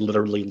 I would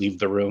literally leave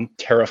the room,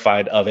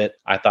 terrified of it.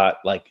 I thought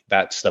like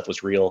that stuff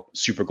was real.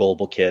 Super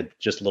gullible kid.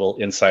 Just a little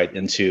insight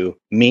into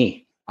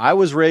me. I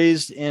was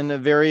raised in a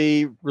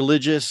very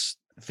religious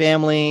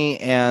family,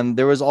 and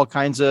there was all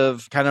kinds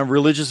of kind of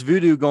religious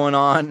voodoo going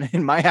on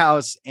in my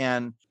house.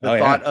 And the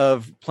thought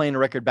of playing a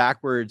record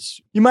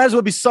backwards, you might as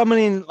well be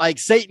summoning like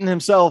Satan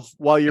himself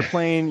while you're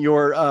playing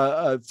your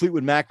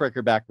Fleetwood Mac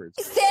record backwards.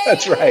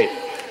 That's right.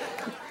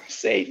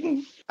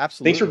 Satan.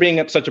 Absolutely. Thanks for bringing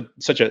up such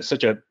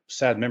a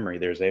sad memory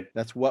there, Zabe.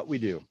 That's what we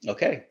do.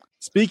 Okay.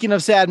 Speaking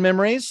of sad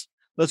memories,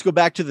 let's go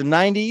back to the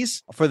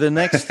 90s for the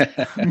next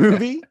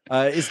movie.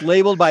 It's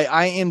labeled by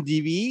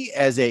IMDb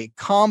as a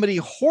comedy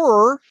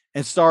horror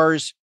and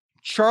stars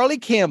Charlie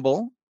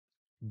Campbell,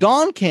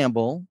 Don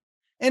Campbell,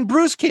 and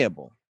Bruce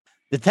Campbell.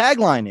 The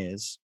tagline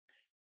is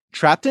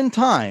trapped in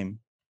time,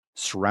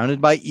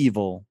 surrounded by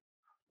evil,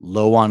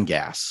 low on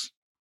gas.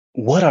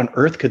 What on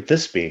earth could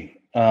this be?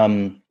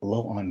 Low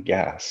on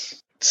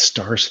gas.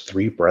 Stars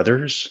three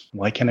brothers.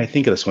 Why can't I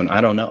think of this one?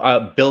 I don't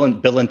know. Bill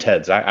and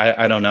Ted's.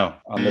 I don't know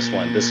on this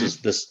one.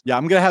 This. Yeah,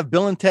 I'm gonna have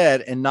Bill and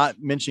Ted and not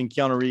mention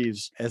Keanu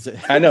Reeves as it.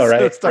 I know,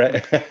 right?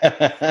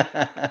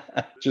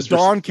 Just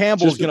Don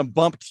Campbell's gonna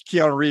bump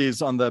Keanu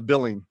Reeves on the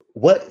billing.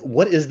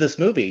 What is this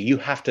movie? You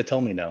have to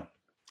tell me now.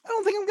 I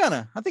don't think I'm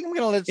gonna. I think I'm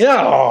gonna let.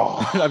 No,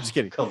 I'm just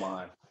kidding. Come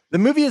on. The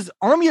movie is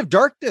Army of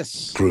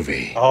Darkness.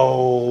 Groovy.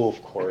 Oh,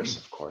 of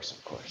course.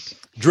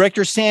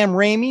 Director Sam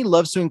Raimi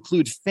loves to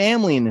include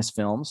family in his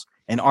films,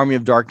 and Army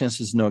of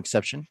Darkness is no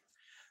exception.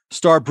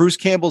 Star Bruce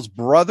Campbell's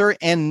brother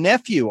and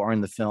nephew are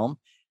in the film,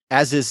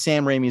 as is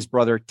Sam Raimi's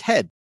brother,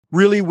 Ted.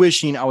 Really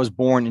wishing I was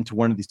born into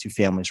one of these two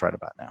families right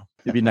about now.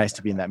 It'd be nice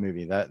to be in that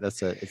movie.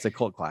 It's a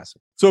cult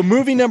classic. So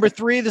movie number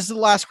 3, this is the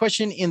last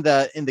question in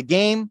the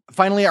game.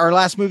 Finally, our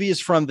last movie is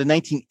from the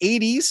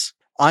 1980s.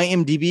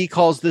 IMDb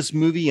calls this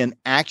movie an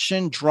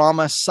action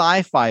drama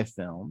sci-fi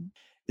film.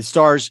 It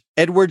stars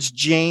Edward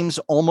James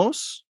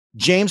Olmos,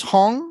 James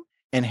Hong,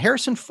 and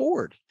Harrison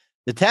Ford.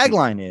 The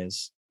tagline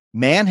is,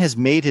 man has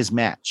made his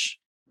match.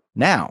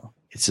 Now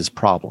it's his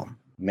problem.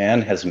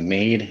 Man has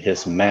made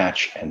his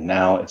match, and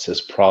now it's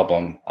his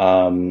problem.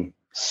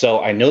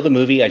 So I know the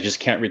movie. I just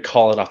can't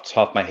recall it off the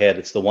top of my head.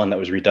 It's the one that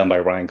was redone by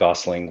Ryan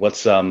Gosling.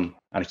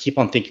 I keep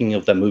on thinking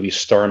of the movie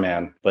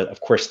Starman, but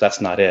of course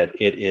that's not it.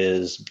 It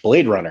is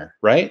Blade Runner,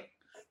 right?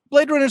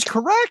 Blade Runner is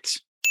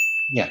correct.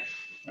 Yeah.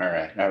 All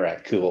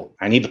right. Cool.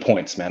 I need the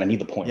points, man.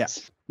 Yeah.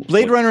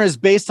 Blade Runner is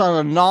based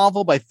on a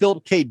novel by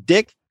Philip K.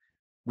 Dick,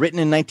 written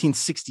in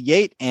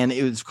 1968, and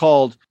it was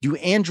called Do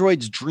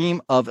Androids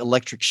Dream of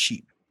Electric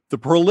Sheep? The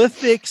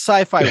prolific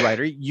sci-fi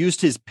writer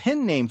used his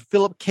pen name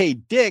Philip K.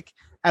 Dick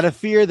out of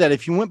fear that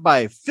if he went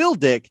by Phil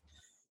Dick,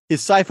 his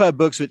sci-fi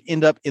books would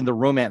end up in the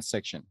romance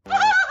section.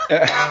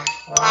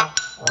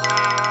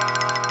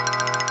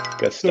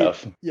 Good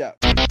stuff. Yeah.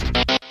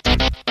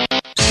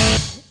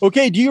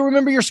 Okay, do you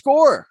remember your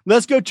score?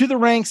 Let's go to the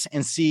ranks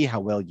and see how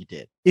well you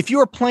did. If you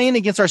are playing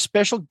against our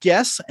special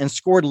guests and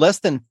scored less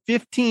than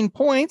 15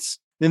 points,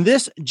 then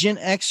this Gen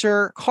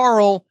Xer,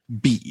 Carl,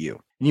 beat you.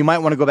 And you might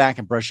want to go back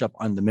and brush up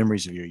on the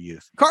memories of your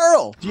youth.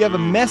 Carl, do you have a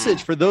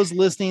message for those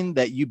listening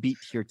that you beat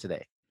here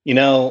today? You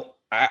know,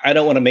 I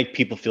don't want to make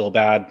people feel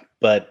bad,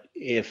 but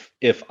if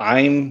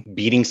I'm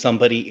beating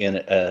somebody in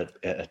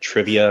a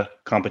trivia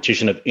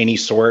competition of any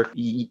sort,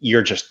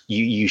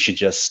 you should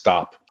just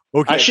stop.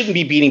 Okay. I shouldn't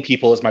be beating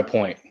people is my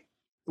point.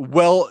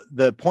 Well,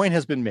 the point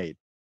has been made.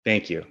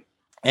 Thank you.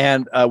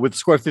 And with the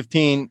score of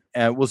 15,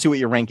 we'll see what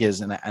your rank is.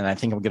 And I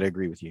think I'm going to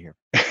agree with you here.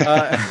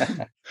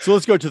 So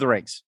let's go to the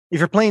ranks. If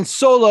you're playing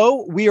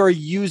solo, we are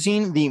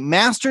using the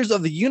Masters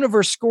of the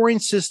Universe scoring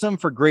system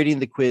for grading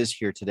the quiz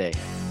here today.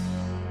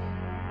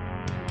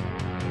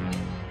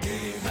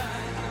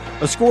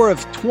 A score of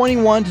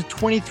 21 to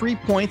 23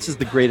 points is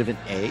the grade of an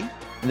A.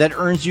 And that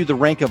earns you the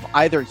rank of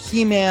either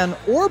He-Man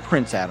or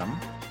Prince Adam.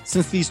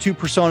 Since these two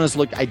personas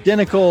look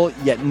identical,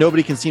 yet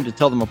nobody can seem to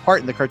tell them apart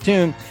in the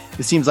cartoon,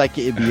 it seems like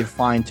it'd be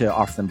fine to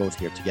offer them both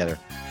here together.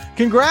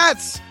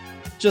 Congrats!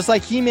 Just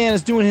like He-Man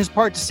is doing his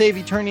part to save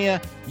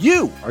Eternia,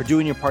 you are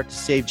doing your part to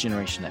save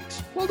Generation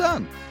X. Well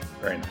done.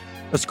 Very nice.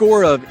 A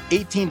score of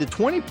 18 to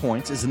 20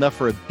 points is enough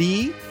for a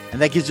B, and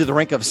that gives you the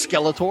rank of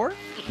Skeletor.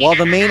 While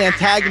the main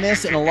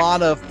antagonist in a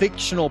lot of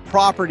fictional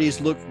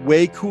properties look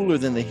way cooler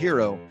than the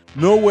hero,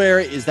 nowhere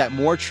is that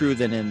more true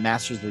than in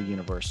Masters of the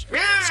Universe.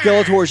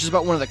 Skeletor is just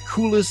about one of the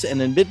coolest and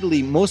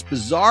admittedly most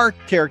bizarre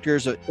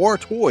characters, or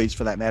toys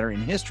for that matter, in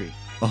history.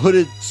 A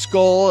hooded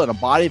skull and a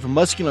body of a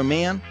muscular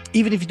man.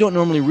 Even if you don't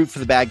normally root for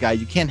the bad guy,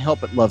 you can't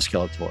help but love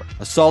Skeletor.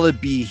 A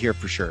solid B here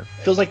for sure.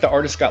 Feels like the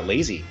artist got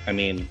lazy. I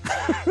mean,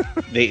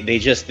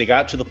 they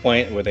got to the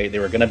point where they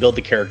were going to build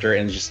the character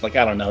and just like,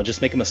 I don't know,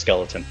 just make him a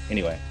skeleton.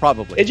 Anyway.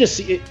 Probably.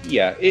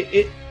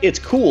 It's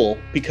cool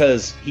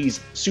because he's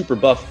super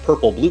buff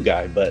purple blue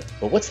guy, but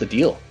what's the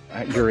deal?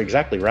 You're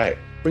exactly right.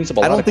 Brings up a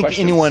lot of questions. I don't think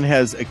anyone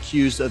has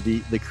accused of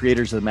the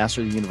creators of the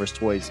Master of the Universe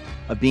toys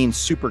of being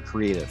super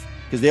creative.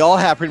 Because they all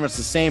have pretty much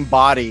the same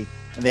body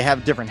and they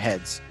have different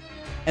heads.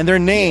 And their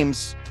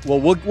names, well,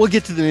 we'll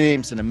get to the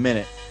names in a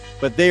minute,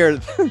 but they are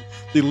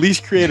the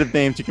least creative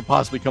names you could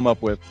possibly come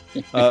up with.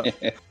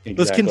 Exactly.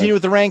 Let's continue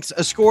with the ranks.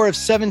 A score of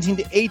 17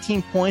 to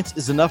 18 points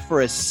is enough for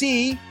a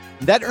C.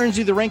 That earns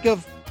you the rank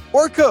of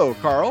Orko,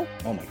 Carl.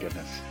 Oh my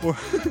goodness.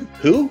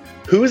 Who?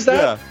 Who is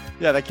that?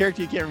 Yeah, that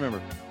character you can't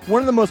remember.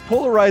 One of the most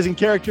polarizing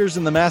characters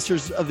in the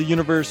Masters of the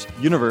Universe.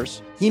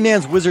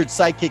 He-Man's wizard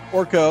sidekick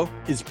Orko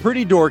is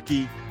pretty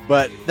dorky,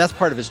 but that's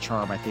part of his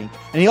charm, I think.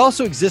 And he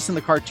also exists in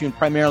the cartoon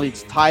primarily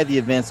to tie the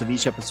events of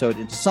each episode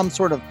into some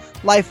sort of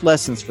life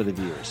lessons for the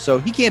viewers. So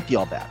he can't be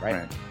all bad,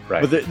 right?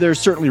 Right. But there's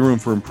certainly room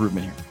for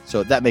improvement here.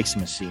 So that makes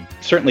him a C.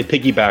 Certainly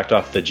piggybacked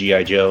off the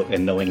G.I. Joe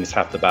and knowing is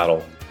half the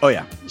battle. Oh,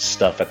 yeah.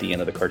 Stuff at the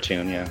end of the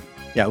cartoon, yeah.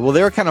 Yeah, well,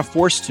 they were kind of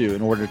forced to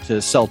in order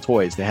to sell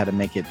toys. They had to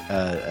make it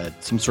have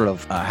some sort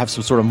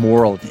of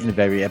moral at the end of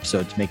every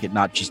episode to make it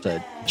not just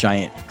a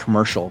giant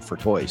commercial for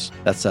toys.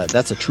 That's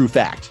a true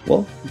fact.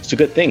 Well, it's a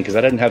good thing because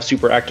I didn't have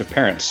super active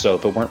parents. So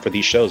if it weren't for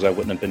these shows, I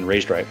wouldn't have been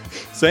raised right.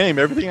 Same.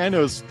 Everything I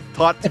know is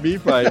taught to me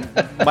by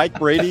Mike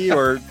Brady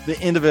or the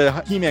end of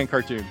a He-Man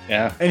cartoon.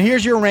 Yeah. And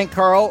here's your rank,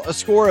 Carl. A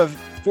score of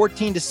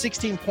 14 to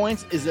 16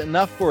 points is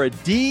enough for a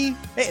D.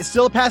 Hey, it's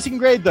still a passing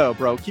grade, though,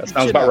 bro. That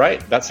sounds about right.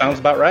 That sounds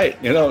about right.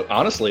 You know,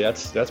 honestly,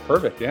 that's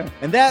perfect. Yeah.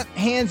 And that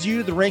hands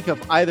you the rank of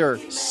either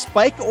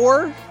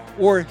Spike-Or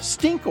or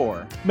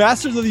Stink-Or.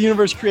 Masters of the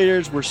Universe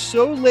creators were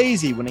so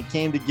lazy when it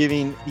came to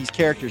giving these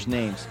characters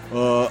names.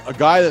 A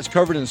guy that's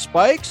covered in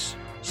spikes?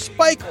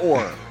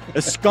 Spike-Or.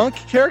 A skunk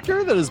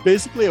character that is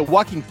basically a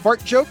walking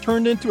fart joke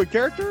turned into a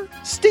character?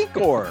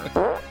 Stink-Or.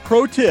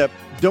 Pro tip,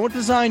 don't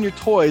design your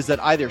toys that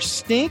either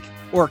stink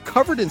or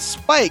covered in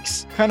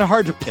spikes. Kind of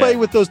hard to play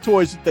with those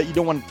toys that you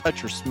don't want to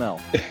touch or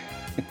smell.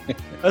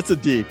 That's a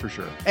D for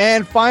sure.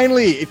 And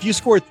finally, if you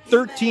score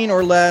 13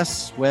 or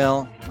less,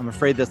 well, I'm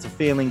afraid that's a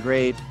failing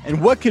grade.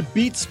 And what could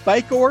beat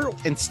Spike-Or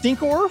and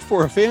Stink-Or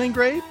for a failing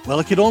grade? Well,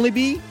 it could only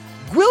be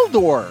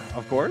Gwildor,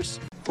 of course.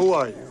 Who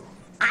are you?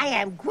 I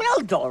am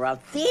Gwildor of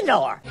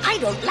Thenor. I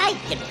don't like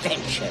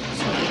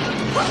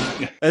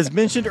adventures. As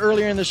mentioned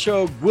earlier in the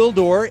show,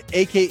 Gwildor,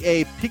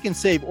 a.k.a. Pick and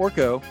Save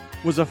Orko,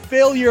 was a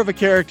failure of a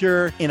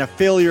character in a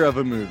failure of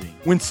a movie.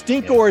 When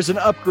Stink-Or is an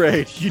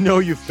upgrade, you know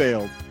you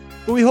failed.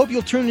 But we hope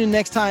you'll tune in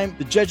next time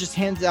the judges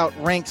hand out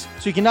ranks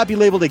so you cannot be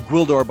labeled a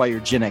Gwildor by your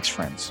Gen X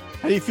friends.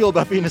 How do you feel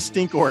about being a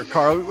Stink-Or,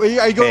 Carl? Are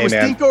you going with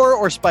Stink-Or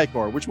or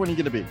Spike-Or? Which one are you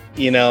going to be?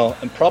 You know,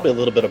 I'm probably a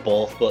little bit of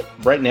both, but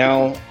right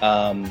now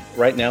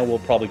we'll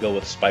probably go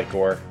with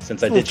Spike-Or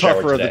since I did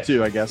shower today. Tougher of the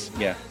two, I guess.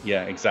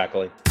 Yeah,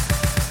 exactly.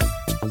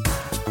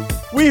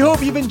 We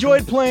hope you've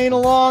enjoyed playing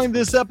along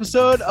this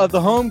episode of the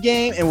home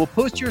game, and we'll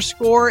post your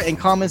score and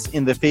comments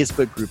in the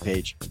Facebook group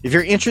page. If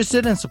you're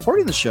interested in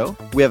supporting the show,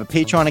 we have a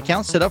Patreon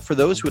account set up for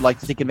those who would like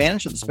to take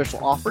advantage of the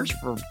special offers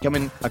for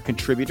becoming a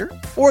contributor.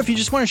 Or if you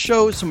just want to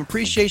show some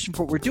appreciation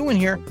for what we're doing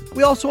here,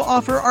 we also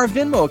offer our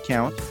Venmo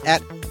account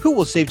at Who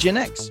Will Save Gen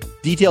X.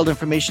 Detailed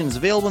information is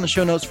available in the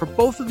show notes for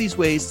both of these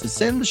ways to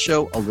send the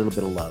show a little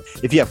bit of love.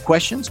 If you have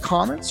questions,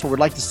 comments, or would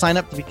like to sign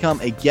up to become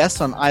a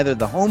guest on either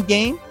the home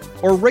game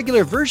or a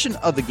regular version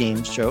of the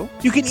game show,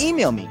 you can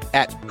email me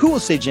at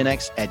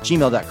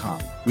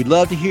whowillsaygenx@gmail.com. We'd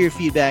love to hear your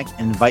feedback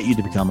and invite you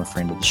to become a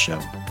friend of the show.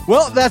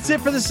 Well, that's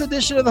it for this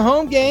edition of the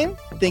home game.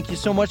 Thank you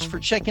so much for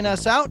checking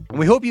us out, and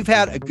we hope you've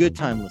had a good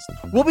time listening.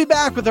 We'll be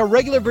back with our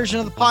regular version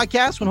of the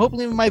podcast when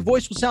hopefully my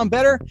voice will sound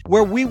better,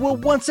 where we will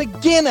once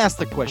again ask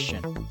the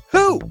question,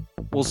 who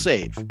will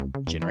save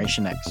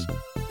Generation X?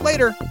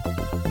 Later.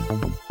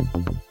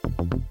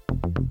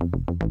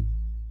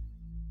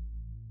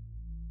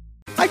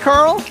 Hi,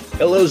 Carl.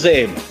 Hello,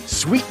 Zabe.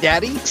 Sweet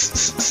daddy.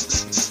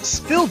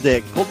 Phil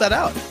Dick, pulled that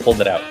out.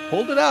 Pulled it out.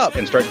 Pulled it out.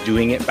 And start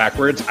doing it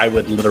backwards, I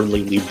would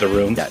literally leave the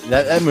room.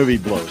 That movie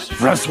blows.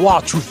 Francois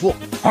Truffaut.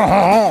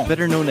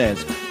 Better known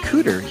as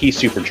Cooter. He's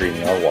super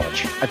dreamy. I'll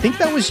watch. I think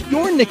that was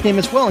your nickname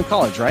as well in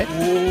college, right?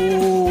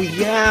 Oh,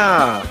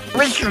 yeah.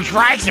 Richard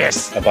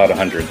Righteous. About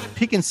 100.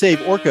 Pick and Save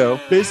Orko.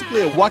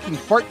 Basically a walking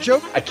fart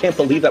joke. I can't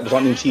believe that was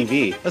on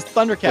MTV. That's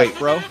Thundercats,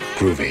 bro.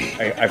 Groovy.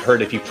 I've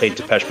heard if you played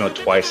Depeche Mode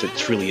twice, it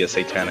truly is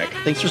satanic.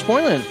 Thanks for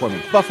spoiling it for me.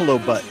 Buffalo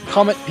Butt.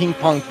 Comet Ping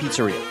Pong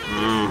Pizzeria.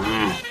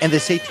 And the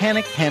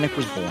Satanic Panic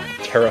was born.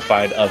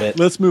 Terrified of it.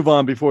 Let's move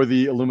on before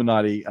the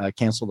Illuminati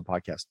cancel the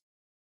podcast.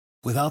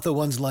 Without the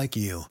ones like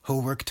you,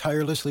 who work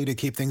tirelessly to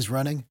keep things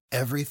running,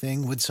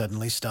 everything would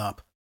suddenly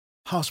stop.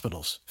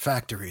 Hospitals,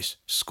 factories,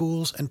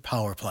 schools, and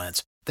power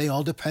plants, they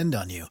all depend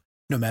on you.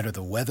 No matter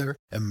the weather,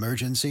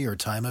 emergency, or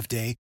time of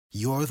day,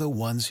 you're the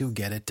ones who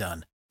get it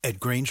done. At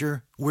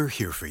Grainger, we're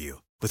here for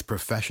you with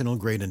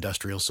professional-grade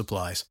industrial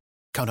supplies.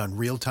 Count on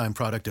real-time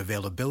product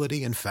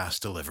availability and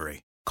fast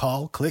delivery.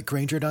 Call,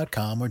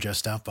 clickgrainger.com, or just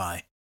stop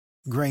by.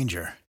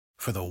 Grainger,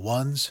 for the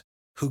ones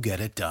who get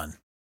it done.